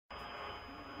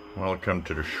Welcome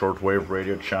to the shortwave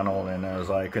radio channel, and as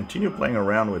I continue playing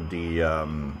around with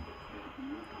the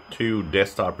two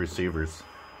desktop receivers,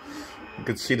 you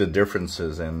can see the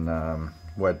differences in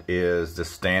what is the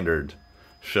standard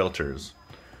filters.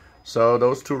 So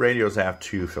those two radios have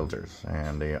two filters,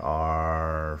 and they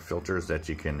are filters that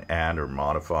you can add or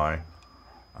modify,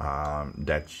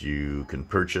 that you can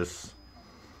purchase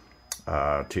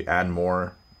to add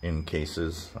more in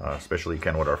cases, especially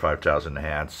Kenwood R-5000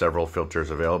 had several filters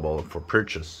available for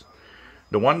purchase.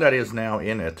 The one that is now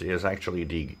in it is actually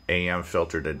the AM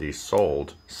filter that they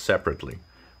sold separately,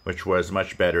 which was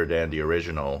much better than the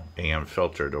original AM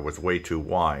filter that was way too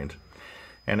wide.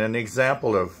 And an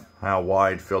example of how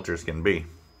wide filters can be.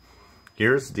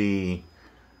 Here's the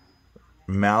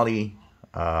MLA,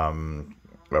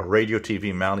 radio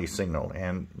TV MLA signal,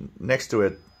 and next to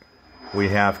it we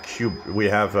have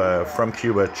from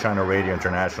Cuba China Radio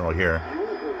International here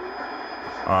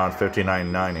on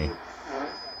 5990,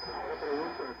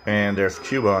 and there's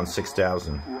Cuba on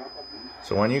 6000.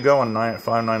 So when you go on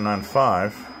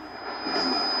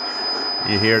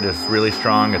 5995, you hear this really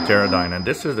strong heterodyne, and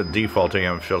this is the default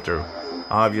AM filter,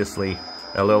 obviously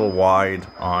a little wide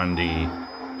on the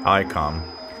Icom.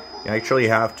 You actually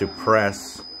have to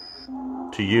press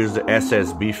to use the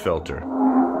SSB filter.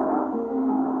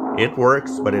 It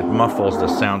works, but it muffles the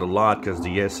sound a lot because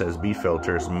the SSB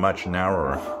filter is much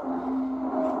narrower.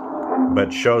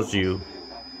 But shows you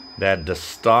that the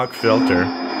stock filter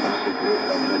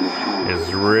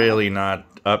is really not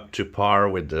up to par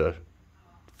with the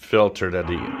filter that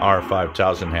the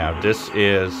R5000 have. This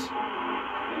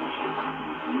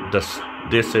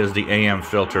is the AM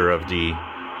filter of the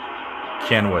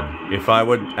Kenwood. If I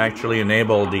would actually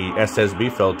enable the SSB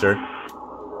filter,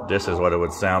 this is what it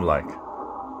would sound like.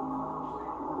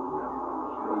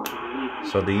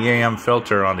 So the AM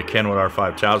filter on the Kenwood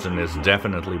R5000 is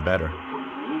definitely better.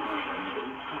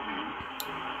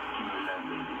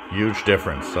 Huge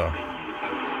difference. So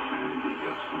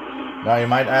now you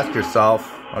might ask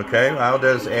yourself, okay, how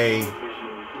does a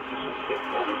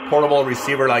portable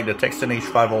receiver like the Tecsun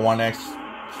H-501X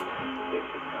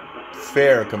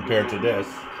fare compared to this?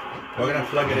 We're gonna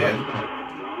plug it in.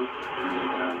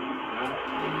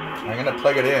 I'm gonna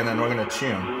plug it in and we're gonna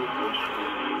tune.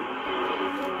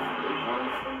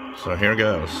 So here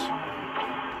goes.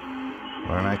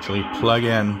 We're gonna actually plug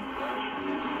in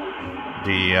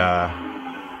the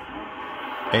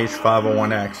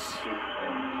H-501X.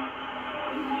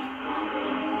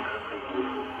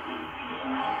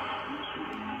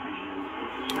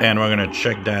 And we're gonna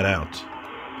check that out.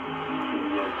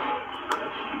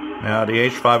 Now the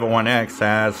H-501X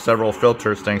has several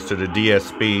filters thanks to the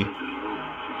DSP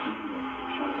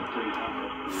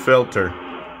filter.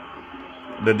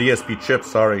 The DSP chip,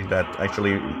 sorry, that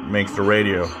actually makes the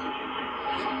radio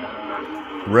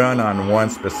run on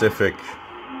one specific.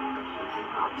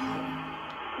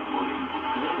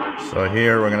 So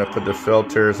here we're going to put the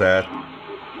filters at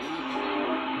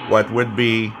what would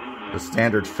be the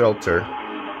standard filter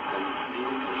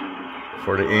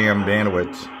for the AM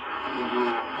bandwidth.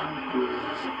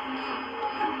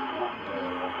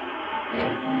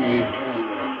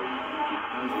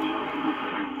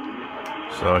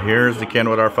 So here's the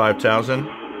Kenwood R5000.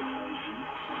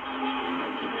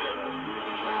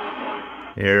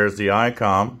 Here's the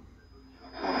Icom.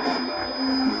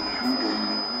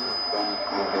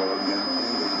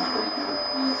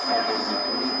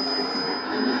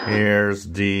 Here's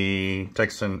the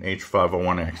Tecsun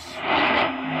H-501X.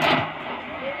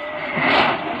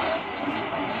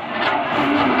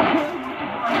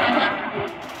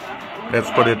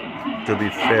 Let's put it, to be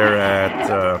fair,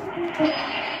 at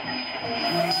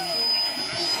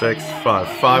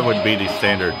 6.5 would be the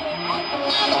standard.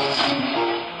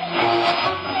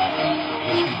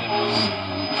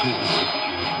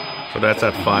 So that's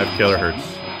at 5 kHz.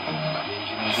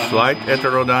 Slight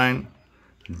heterodyne,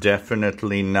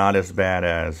 definitely not as bad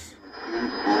as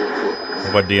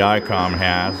what the Icom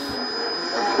has,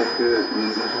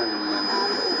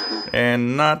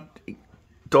 and not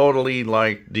totally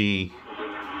like the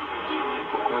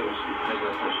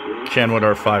Kenwood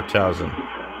R5000.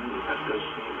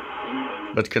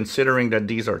 But considering that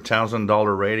these are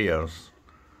 $1,000 radios,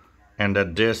 and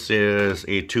that this is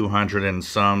a $200 and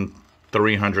some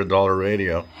 $300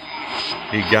 radio,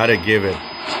 you gotta give it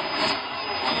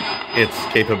its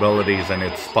capabilities and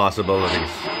its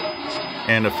possibilities.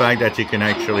 And the fact that you can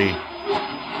actually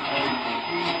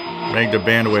make the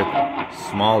bandwidth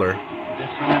smaller,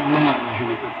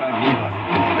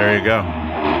 there you go.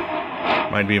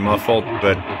 Might be muffled,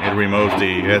 but it removes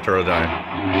the heterodyne.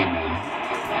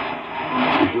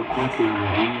 So,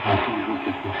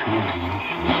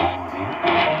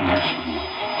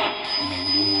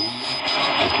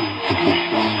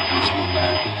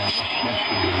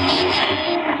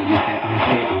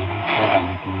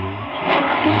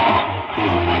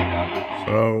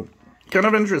 kind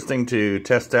of interesting to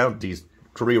test out these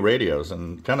three radios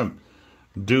and kind of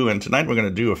do, and tonight we're going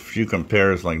to do a few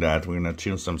compares like that. We're going to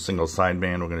tune some single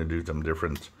sideband, we're going to do some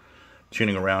different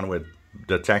tuning around with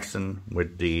the Tecsun,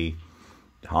 with the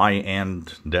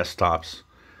high-end desktops,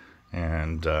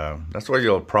 and that's where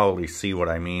you'll probably see what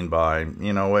I mean by,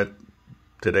 you know what,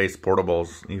 today's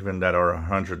portables, even that are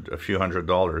a few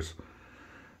 $100s,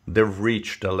 they've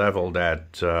reached a level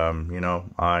that, you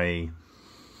know, I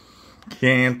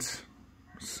can't,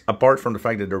 apart from the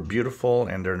fact that they're beautiful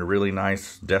and they're really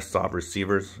nice desktop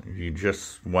receivers, you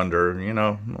just wonder, you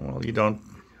know, well, you don't,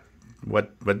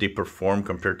 what they perform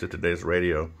compared to today's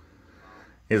radio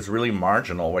is really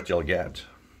marginal what you'll get.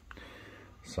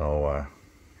 So,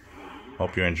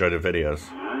 hope you enjoy the videos.